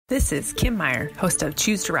This is Kim Meyer, host of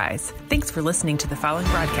Choose to Rise. Thanks for listening to the following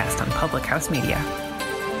broadcast on Public House Media.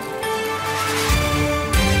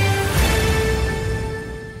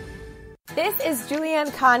 This is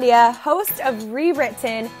Julianne Condia, host of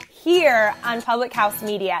Rewritten, here on Public House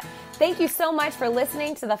Media. Thank you so much for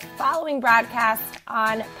listening to the following broadcast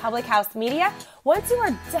on Public House Media. Once you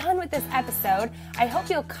are done with this episode, I hope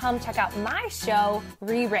you'll come check out my show,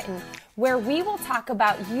 Rewritten, where we will talk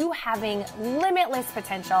about you having limitless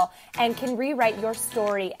potential and can rewrite your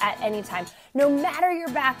story at any time. No matter your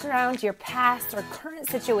background, your past, or current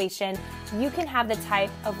situation, you can have the type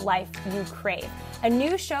of life you crave. A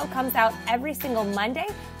new show comes out every single Monday.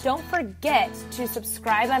 Don't forget to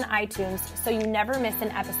subscribe on iTunes so you never miss an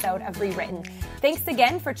episode of Rewritten. Thanks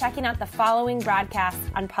again for checking out the following broadcast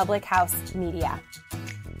on Public House Media.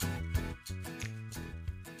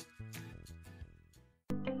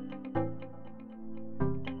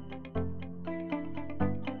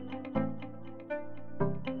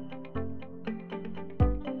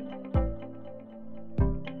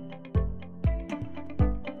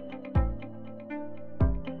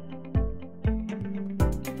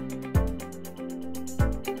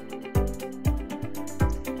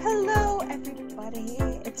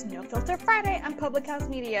 It's No Filter Friday on Public House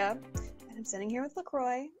Media, and I'm sitting here with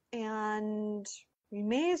LaCroix, and we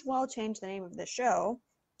may as well change the name of the show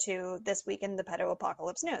to This Week in the Pedo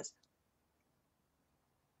Apocalypse News,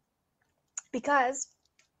 because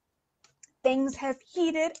things have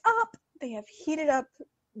heated up. They have heated up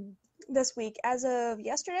this week. As of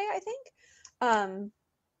yesterday, I think,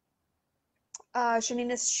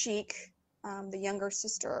 Shanina Sheik, the younger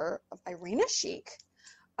sister of Irina Sheik,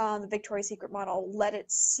 the Victoria's Secret model, let it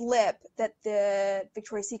slip that the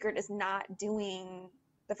Victoria's Secret is not doing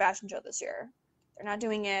the fashion show this year. They're not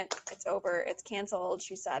doing it. It's over. It's canceled.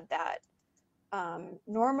 She said that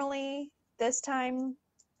normally this time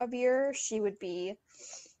of year she would be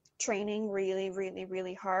training really, really,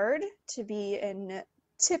 really hard to be in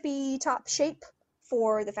tippy top shape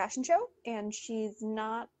for the fashion show, and she's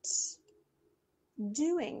not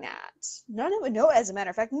doing that. As a matter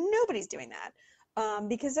of fact, nobody's doing that.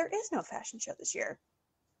 Because there is no fashion show this year.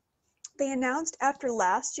 They announced after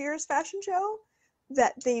last year's fashion show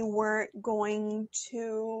that they weren't going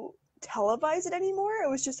to televise it anymore. It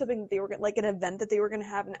was just something they were like an event that they were going to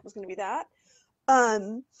have, and that was going to be that.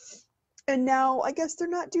 And now I guess they're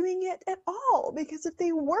not doing it at all, because if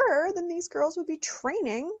they were, then these girls would be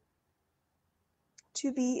training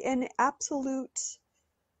to be in absolute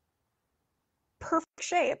perfect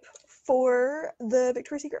shape for the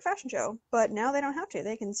Victoria's Secret fashion show. But now they don't have to.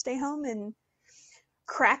 They can stay home and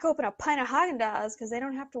crack open a pint of Haagen-Dazs because they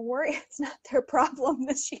don't have to worry. It's not their problem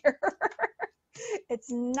this year. It's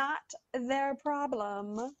not their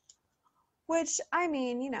problem. Which, I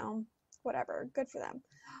mean, whatever. Good for them.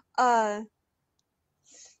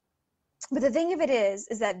 But the thing of it is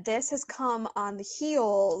that this has come on the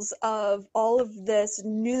heels of all of this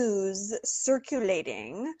news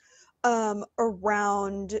circulating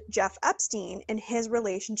around Jeff Epstein and his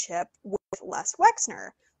relationship with Les Wexner,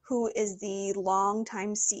 who is the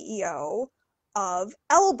longtime CEO of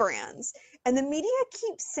L Brands. And the media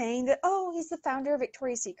keeps saying that, oh, he's the founder of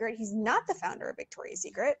Victoria's Secret. He's not the founder of Victoria's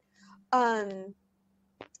Secret.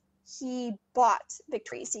 He bought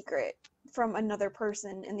Victoria's Secret from another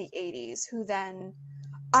person in the 80s, who then,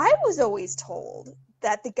 I was always told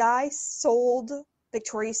that the guy sold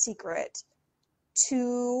Victoria's Secret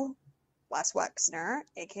to Les Wexner,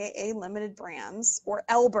 aka Limited Brands, or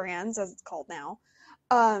L Brands as it's called now,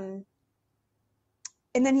 and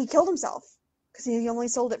then he killed himself because he only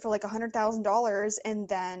sold it for like $100,000, and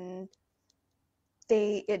then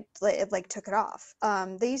it took it off.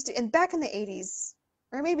 They used to, and back in the 80s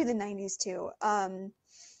or maybe the 90s too,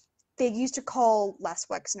 they used to call Les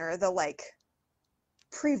Wexner the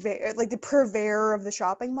the purveyor of the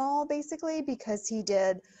shopping mall, basically, because he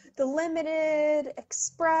did the Limited,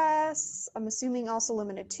 Express, I'm assuming also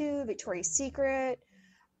Limited 2, Victoria's Secret,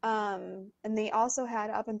 and they also had,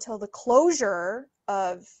 up until the closure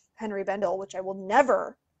of Henry Bendel, which I will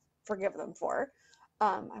never forgive them for.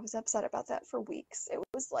 I was upset about that for weeks. It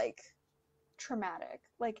was traumatic,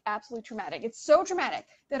 absolutely traumatic. It's so traumatic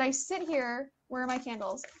that I sit here, where are my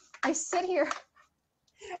candles? I sit here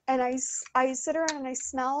and I sit around and I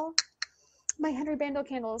smell my Henry Bendel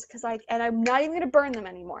candles, and I'm not even going to burn them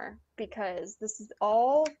anymore, because these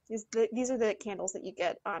are the candles that you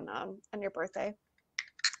get on your birthday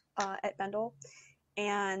at Bendel,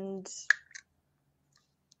 and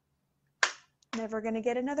never going to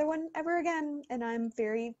get another one ever again, and I'm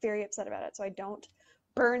very, very upset about it. So I don't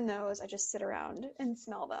burn those. I just sit around and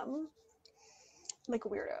smell them like a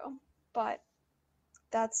weirdo. But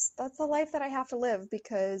that's the life that I have to live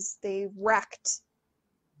because they wrecked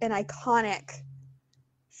an iconic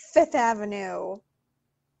Fifth Avenue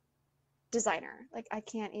designer. Like, I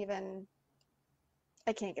can't get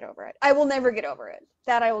over it. I will never get over it.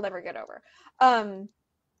 That I will never get over.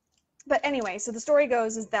 But anyway, so the story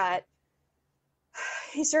goes is that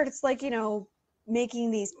he starts, like,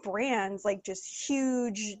 making these brands, like, just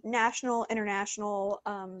huge national, international,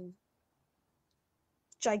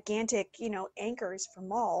 gigantic, anchors for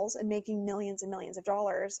malls, and making millions and millions of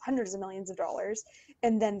dollars, hundreds of millions of dollars.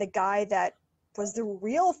 And then the guy that was the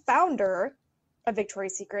real founder of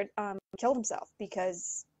Victoria's Secret killed himself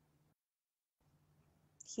because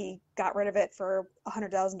he got rid of it for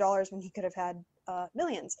 $100,000 when he could have had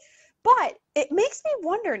millions. But it makes me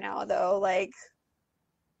wonder now, though, like,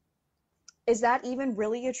 is that even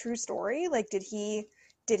really a true story? Like, did he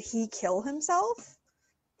kill himself?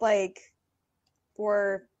 Like,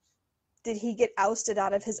 or did he get ousted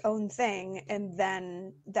out of his own thing and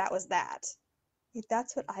then that was that?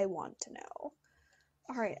 That's what I want to know.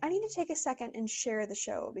 All right, I need to take a second and share the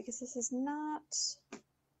show because this is not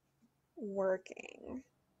working.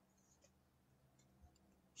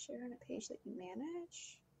 Share on a page that you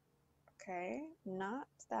manage. Okay, not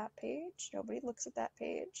that page. Nobody looks at that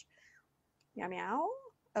page. Meow meow.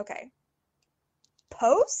 Okay.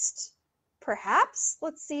 Post? Perhaps?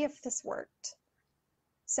 Let's see if this worked.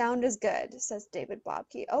 Sound is good, says David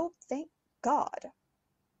Bobke. Oh, thank God.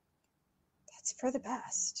 That's for the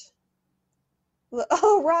best.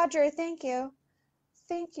 Oh, Roger, thank you.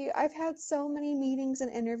 Thank you. I've had so many meetings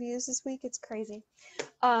and interviews this week. It's crazy.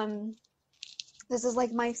 This is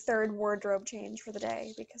like my third wardrobe change for the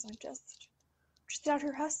day because I'm just out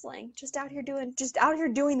here hustling, just out here doing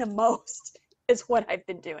the most is what I've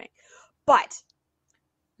been doing. But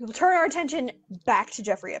we will turn our attention back to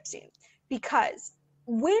Jeffrey Epstein because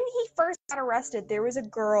when he first got arrested, there was a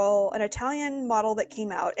girl, an Italian model that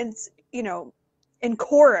came out and, in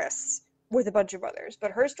chorus with a bunch of others,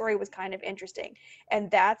 but her story was kind of interesting.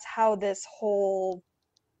 And that's how this whole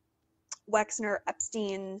Wexner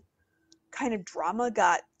Epstein kind of drama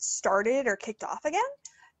got started or kicked off again,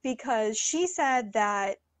 because she said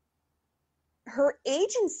that her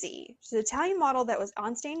agency, the Italian model that was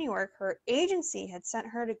on stay in New York, her agency had sent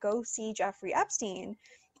her to go see Jeffrey Epstein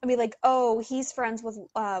and be like, oh, he's friends with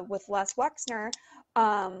Les Wexner,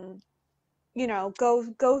 go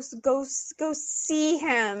see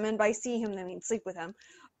him, and by see him, I mean sleep with him,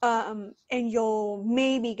 and you'll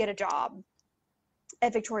maybe get a job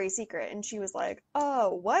at Victoria's Secret. And she was like,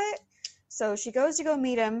 oh, what? So she goes to go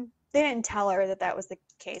meet him. They didn't tell her that that was the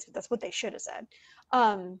case, but that's what they should have said.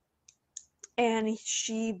 And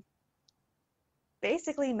she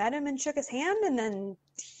basically met him and shook his hand, and then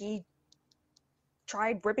he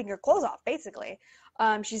tried ripping her clothes off, basically.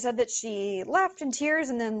 She said that she left in tears,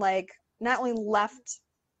 and then, like, not only left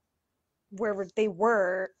wherever they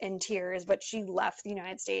were in tears, but she left the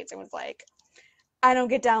United States and was like, I don't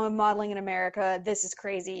get down with modeling in America. This is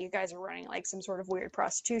crazy. You guys are running like some sort of weird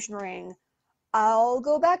prostitution ring. I'll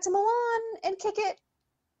go back to Milan and kick it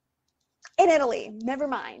in Italy. Never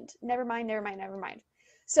mind.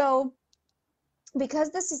 So,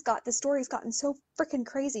 because the story's gotten so freaking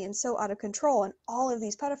crazy and so out of control, and all of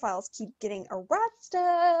these pedophiles keep getting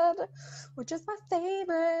arrested, which is my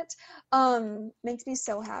favorite, makes me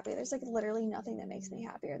so happy. There's like literally nothing that makes me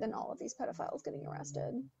happier than all of these pedophiles getting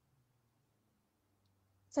arrested.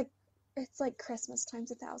 It's like Christmas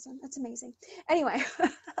times 1,000. That's amazing. Anyway,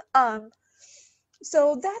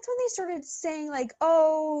 so that's when they started saying, like,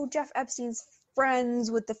 oh, Jeff Epstein's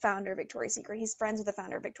friends with the founder of Victoria's Secret. He's friends with the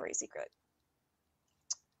founder of Victoria's Secret.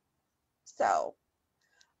 So,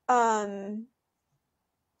 they're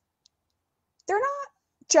not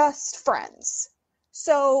just friends.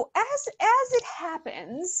 So, as it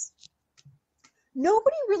happens,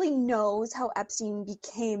 nobody really knows how Epstein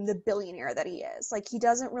became the billionaire that he is. Like, he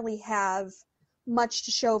doesn't really have much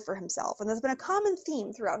to show for himself. And there's been a common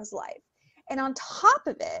theme throughout his life. And on top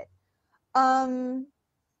of it,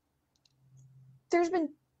 there's been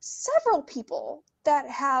several people that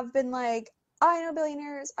have been like, I know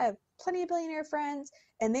billionaires, I have plenty of billionaire friends,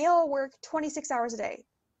 and they all work 26 hours a day.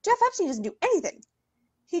 Jeff Epstein doesn't do anything.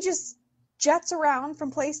 He just jets around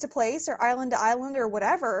from place to place or island to island or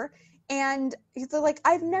whatever. And they're like,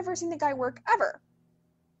 I've never seen the guy work ever.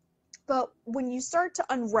 But when you start to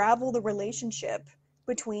unravel the relationship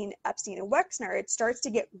between Epstein and Wexner, it starts to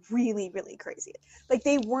get really, really crazy. Like,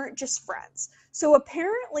 they weren't just friends. So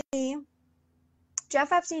apparently,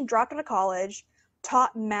 Jeff Epstein dropped out of college,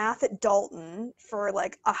 taught math at Dalton for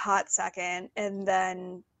like a hot second, and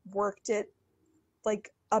then worked at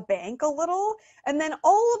like a bank a little. And then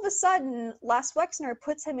all of a sudden, Les Wexner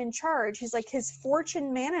puts him in charge. He's like his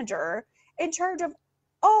fortune manager in charge of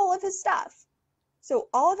all of his stuff. So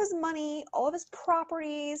all of his money, all of his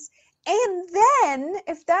properties. And then,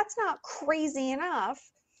 if that's not crazy enough,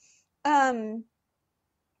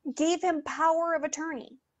 gave him power of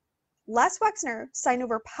attorney. Les Wexner signed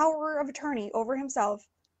over power of attorney over himself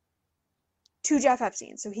to Jeff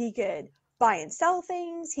Epstein. So he could buy and sell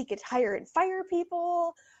things, he could hire and fire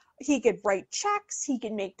people, he could write checks, he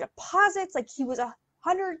could make deposits. Like, he was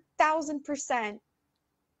 100,000%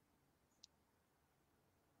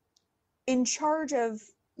 in charge of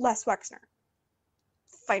Les Wexner.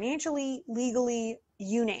 Financially, legally,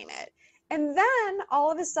 you name it. And then,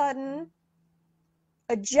 all of a sudden,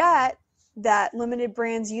 a jet that Limited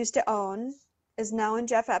Brands used to own is now in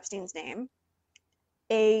Jeff Epstein's name.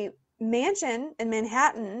 A mansion in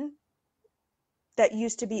Manhattan that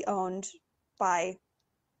used to be owned by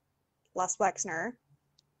Les Wexner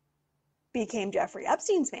became Jeffrey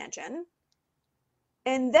Epstein's mansion.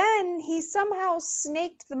 And then he somehow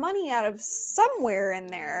snaked the money out of somewhere in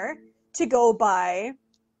there to go buy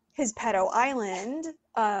his pedo island,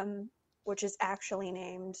 which is actually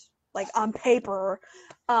named, like, on paper,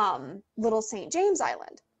 Little St. James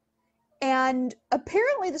Island. And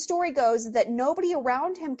apparently the story goes that nobody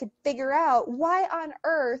around him could figure out why on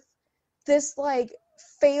earth this, like,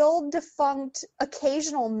 failed, defunct,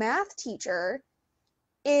 occasional math teacher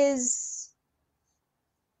is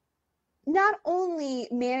not only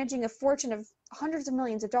managing a fortune of hundreds of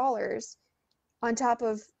millions of dollars on top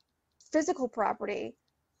of physical property,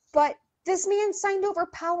 but this man signed over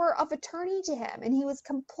power of attorney to him, and he was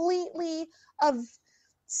completely of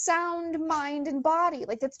sound mind and body.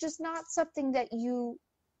 Like, that's just not something that you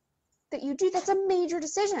do. That's a major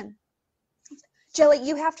decision. Jelly,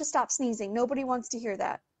 you have to stop sneezing. Nobody wants to hear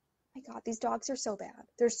that. My God, these dogs are so bad.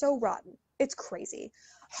 They're so rotten. It's crazy.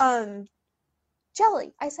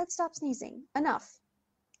 Jelly, I said stop sneezing. Enough.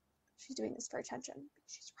 She's doing this for attention.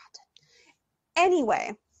 She's rotten.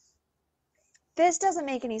 Anyway, this doesn't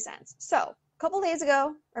make any sense. So, a couple days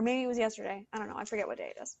ago, or maybe it was yesterday, I don't know, I forget what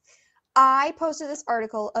day it is, I posted this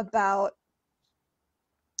article about,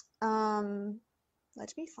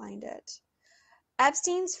 let me find it.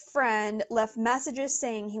 Epstein's friend left messages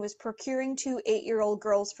saying he was procuring 2 8-year-old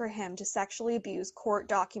girls for him to sexually abuse, court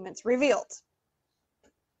documents revealed.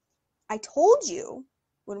 I told you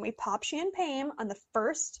when we popped champagne on the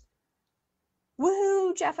first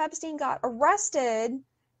woohoo, Jeff Epstein got arrested,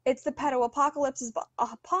 it's the pedo apocalypse is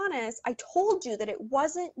upon us. I told you that it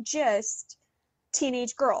wasn't just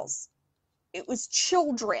teenage girls. It was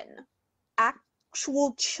children,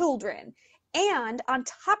 actual children. And on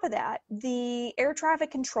top of that, the air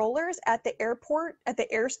traffic controllers at the airport,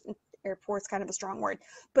 airport's kind of a strong word,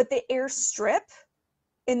 but the airstrip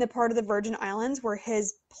in the part of the Virgin Islands where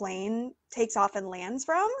his plane takes off and lands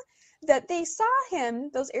from, that they saw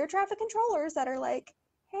him, those air traffic controllers that are like,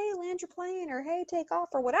 hey, land your plane, or hey, take off,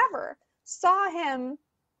 or whatever, saw him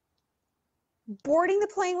boarding the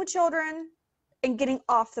plane with children and getting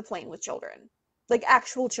off the plane with children, like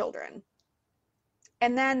actual children.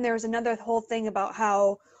 And then there's another whole thing about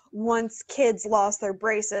how once kids lost their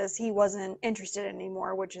braces, he wasn't interested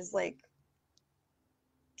anymore, which is like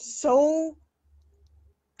so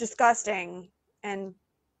disgusting and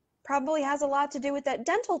probably has a lot to do with that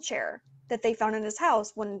dental chair that they found in his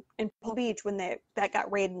house when in Palm Beach when that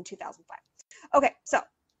got raided in 2005. Okay, so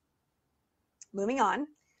moving on.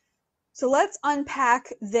 So let's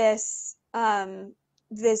unpack this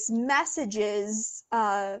this messages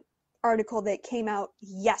article that came out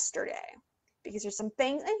yesterday, because there's some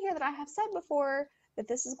things in here that I have said before that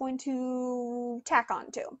this is going to tack on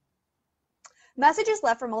to. Messages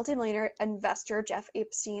left from multimillionaire investor Jeff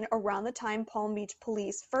Epstein around the time Palm Beach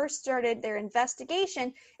police first started their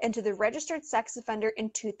investigation into the registered sex offender in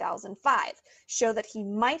 2005 show that he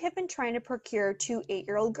might have been trying to procure 2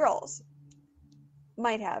 8-year-old girls.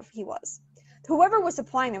 Might have, he was. Whoever was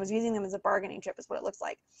supplying them was using them as a bargaining chip, is what it looks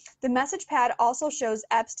like. The message pad also shows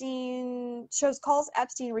calls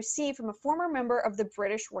Epstein received from a former member of the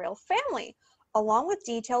British royal family, along with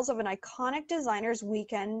details of an iconic designer's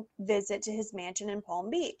weekend visit to his mansion in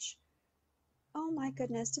Palm Beach. Oh my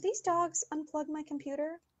goodness, do these dogs unplug my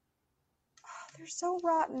computer? Oh, they're so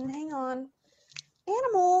rotten. Hang on.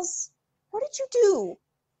 Animals, what did you do?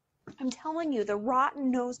 I'm telling you, the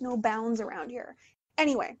rotten knows no bounds around here.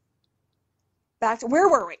 Anyway, back to, where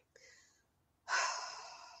were we?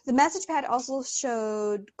 The message pad also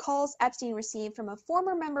showed calls Epstein received from a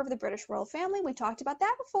former member of the British royal family. We talked about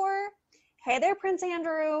that before. Hey there, Prince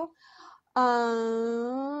Andrew.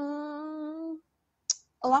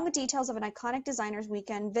 along with details of an iconic designer's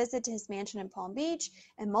weekend visit to his mansion in Palm Beach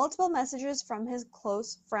and multiple messages from his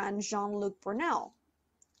close friend Jean-Luc Brunel.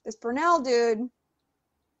 This Brunel dude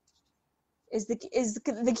is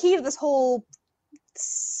the key to this whole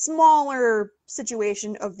smaller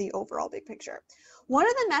situation of the overall big picture. One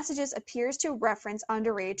of the messages appears to reference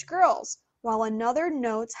underage girls, while another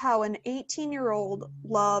notes how an 18-year-old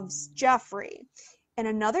loves Jeffrey. In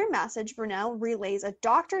another message, Brunel relays a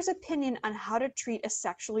doctor's opinion on how to treat a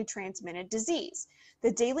sexually transmitted disease.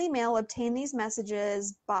 The Daily Mail obtained these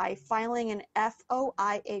messages by filing an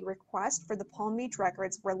FOIA request for the Palm Beach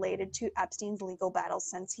records related to Epstein's legal battles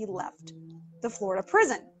since he left the Florida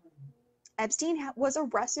prison. Epstein was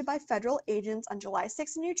arrested by federal agents on July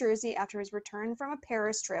 6 in New Jersey after his return from a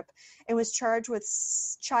Paris trip and was charged with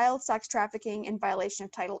child sex trafficking in violation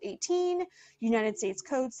of Title 18, United States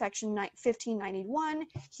Code Section 1591.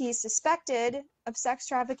 He is suspected of sex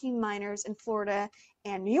trafficking minors in Florida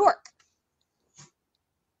and New York.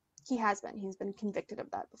 He's been convicted of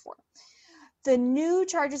that before. The new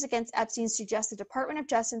charges against Epstein suggest the Department of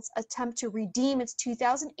Justice attempt to redeem its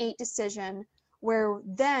 2008 decision where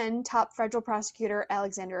then top federal prosecutor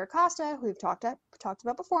Alexander Acosta, who we've talked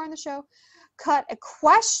about before on the show, cut a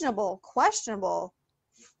questionable,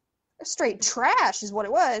 straight trash is what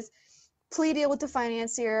it was, plea deal with the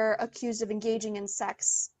financier accused of engaging in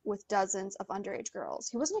sex with dozens of underage girls.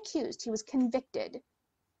 He wasn't accused, he was convicted.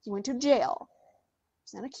 He went to jail.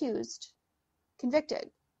 He's not accused, convicted.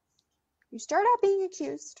 You start out being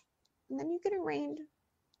accused, and then you get arraigned,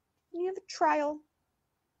 and you have a trial,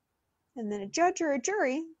 and then a judge or a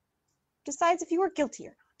jury decides if you are guilty or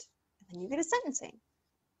not, and then you get a sentencing.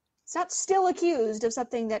 It's not still accused of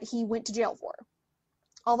something that he went to jail for.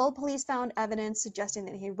 Although police found evidence suggesting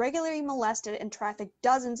that he regularly molested and trafficked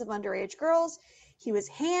dozens of underage girls, he was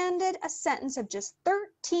handed a sentence of just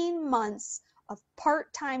 13 months of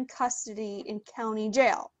part-time custody in county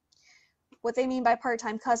jail. What they mean by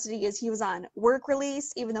part-time custody is he was on work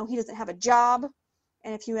release, even though he doesn't have a job.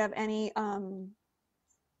 And if you have any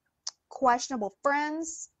questionable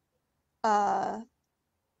friends,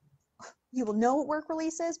 you will know what work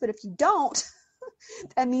release is. But if you don't,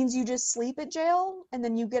 that means you just sleep at jail, and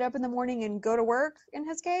then you get up in the morning and go to work, in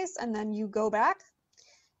his case, and then you go back.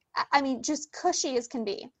 I mean, just cushy as can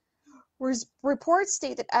be. Reports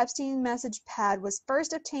state that Epstein's message pad was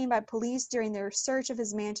first obtained by police during their search of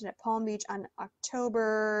his mansion at Palm Beach on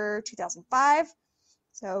October 2005.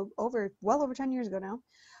 So well over 10 years ago now.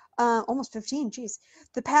 Almost 15, geez.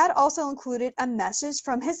 The pad also included a message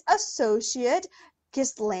from his associate,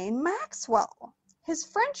 Ghislaine Maxwell. His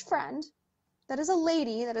French friend, that is a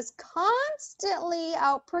lady that is constantly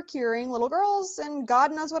out procuring little girls and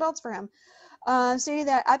God knows what else for him. Stating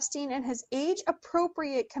that Epstein and his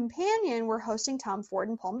age-appropriate companion were hosting Tom Ford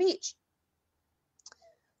in Palm Beach.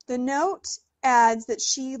 The note adds that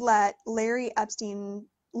she let Epstein's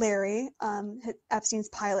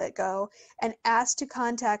pilot, go and asked to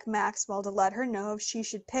contact Maxwell to let her know if she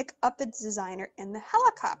should pick up the designer in the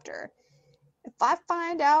helicopter. If I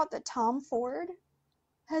find out that Tom Ford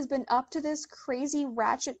has been up to this crazy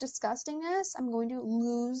ratchet disgustingness, I'm going to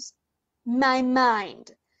lose my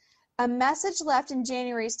mind. A message left in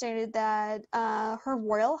January stated that Her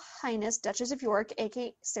Royal Highness Duchess of York,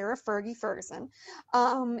 aka Sarah Fergie Ferguson,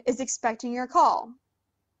 is expecting your call.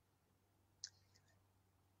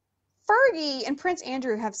 Fergie and Prince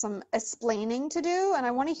Andrew have some explaining to do, and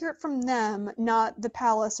I want to hear it from them, not the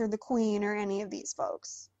palace or the Queen or any of these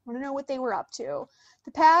folks. I want to know what they were up to.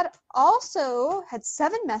 The pad also had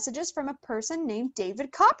 7 messages from a person named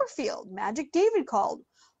David Copperfield. Magic David called.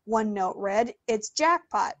 One note read, "It's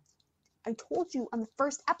jackpot." I told you on the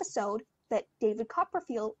first episode that David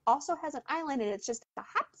Copperfield also has an island, and it's just a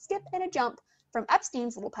hop, skip, and a jump from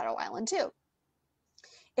Epstein's little pedo island, too.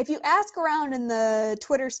 If you ask around in the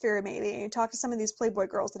Twitter sphere, maybe, talk to some of these Playboy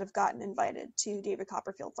girls that have gotten invited to David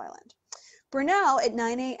Copperfield's island. Brunel, at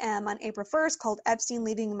 9 a.m. on April 1st, called Epstein,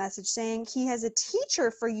 leaving a message saying he has a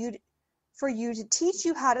teacher for you to teach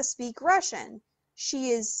you how to speak Russian.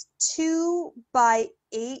 She is 2 by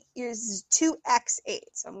 8 years, 2x8.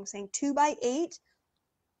 So I'm saying 2 by 8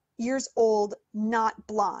 years old, not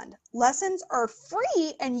blonde. Lessons are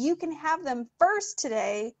free, and you can have them first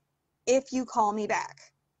today if you call me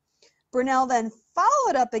back. Brunel then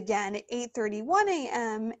followed up again at 8:31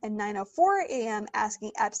 a.m. and 9:04 a.m.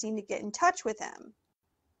 asking Epstein to get in touch with him.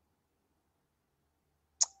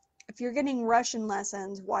 If you're getting Russian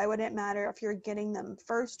lessons, why would it matter if you're getting them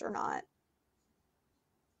first or not?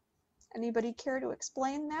 Anybody care to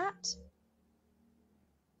explain that?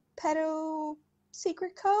 Pedo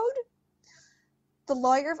secret code? The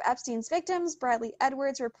lawyer of Epstein's victims, Bradley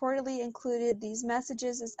Edwards, reportedly included these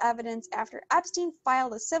messages as evidence after Epstein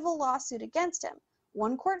filed a civil lawsuit against him.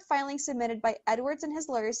 One court filing submitted by Edwards and his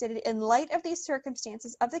lawyer stated, in light of these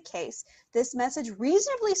circumstances of the case, this message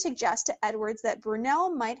reasonably suggests to Edwards that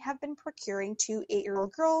Brunel might have been procuring 2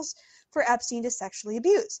 8-year-old girls for Epstein to sexually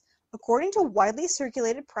abuse. According to widely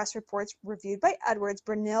circulated press reports reviewed by Edwards,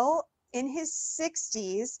 Brunel, in his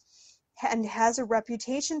 60s, and has a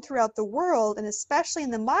reputation throughout the world, and especially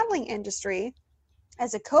in the modeling industry,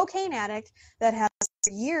 as a cocaine addict that has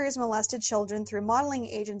for years molested children through modeling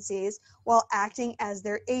agencies while acting as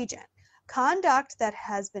their agent. Conduct that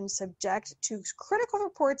has been subject to critical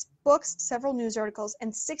reports, books, several news articles,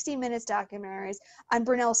 and 60 Minutes documentaries on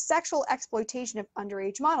Brunel's sexual exploitation of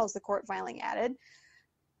underage models, the court filing added.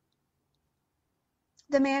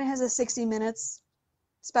 The man has a 60 Minutes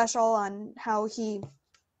special on how he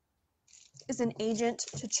is an agent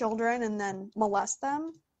to children and then molests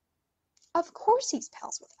them. Of course he's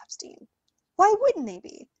pals with Epstein. Why wouldn't they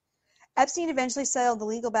be? Epstein eventually settled the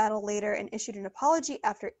legal battle later and issued an apology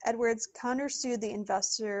after Edwards countersued the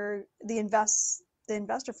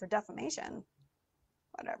investor for defamation.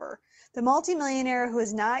 Whatever. The multimillionaire, who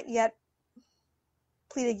has not yet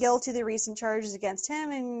pleaded guilty to the recent charges against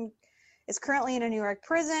him and is currently in a New York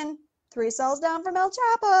prison, 3 cells down from El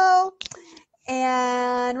Chapo,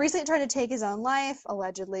 and recently tried to take his own life,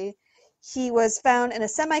 allegedly. He was found in a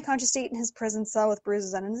semi-conscious state in his prison cell with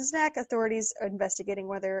bruises on his neck. Authorities are investigating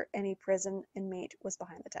whether any prison inmate was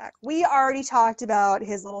behind the attack. We already talked about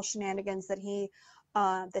his little shenanigans that he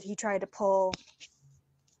tried to pull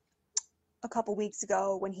a couple weeks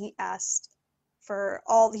ago when he asked for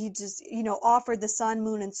offered the sun,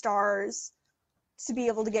 moon, and stars to be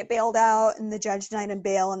able to get bailed out, and the judge denied him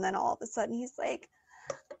bail, and then all of a sudden he's like,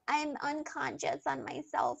 I'm unconscious on my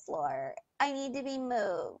cell floor. I need to be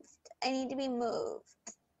moved.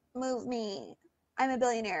 Move me. I'm a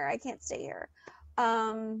billionaire. I can't stay here.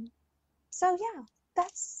 So yeah,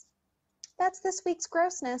 that's this week's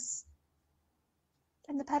grossness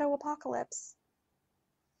and the pedo apocalypse.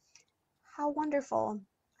 How wonderful.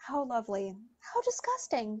 How lovely. How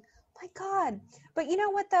disgusting. My God. But you know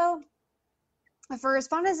what though? For as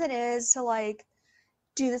fun as it is to like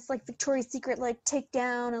do this like Victoria's Secret like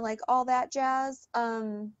takedown and like all that jazz,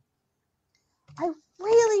 I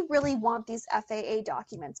really, really want these FAA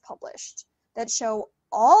documents published that show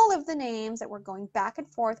all of the names that were going back and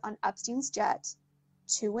forth on Epstein's jet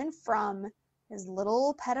to and from his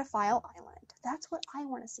little pedophile island. That's what I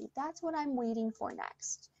want to see. That's what I'm waiting for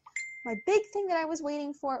next. My big thing that I was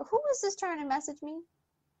waiting for, who was this trying to message me?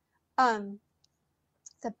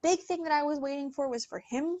 The big thing that I was waiting for was for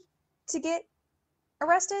him to get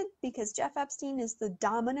arrested, because Jeff Epstein is the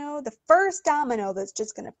first domino that's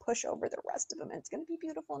just going to push over the rest of them. And it's going to be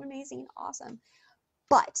beautiful and amazing and awesome.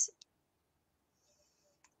 But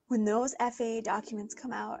when those FAA documents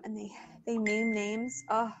come out and they name names,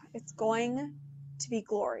 it's going to be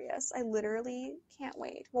glorious. I literally can't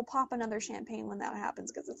wait. We'll pop another champagne when that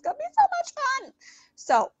happens because it's going to be so much fun.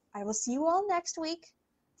 So I will see you all next week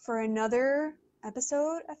for another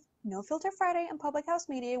episode of No Filter Friday on Public House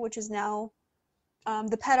Media, which is now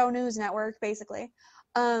the Pedo News Network, basically.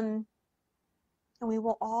 And we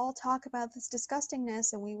will all talk about this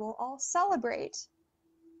disgustingness, and we will all celebrate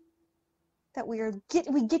that we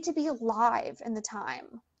get to be alive in the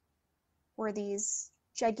time where these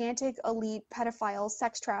gigantic elite pedophiles,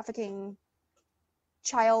 sex trafficking,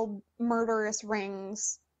 child murderous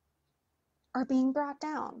rings are being brought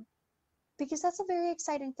down, because that's a very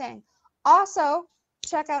exciting thing. Also,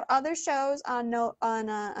 check out other shows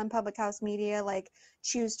on Public House Media, like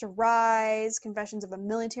Choose to Rise, Confessions of a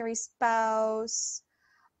Military Spouse.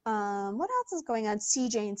 What else is going on?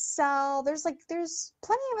 CJ and Cell. There's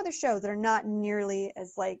plenty of other shows that are not nearly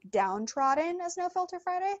as like downtrodden as No Filter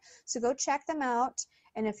Friday. So go check them out.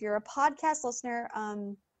 And if you're a podcast listener,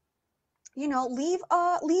 leave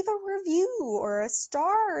a review or a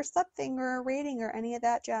star or something, or a rating or any of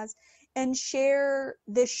that jazz. And share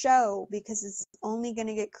this show, because it's only going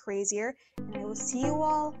to get crazier. And I will see you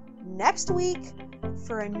all next week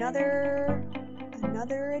for another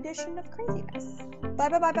edition of craziness.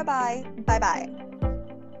 Bye.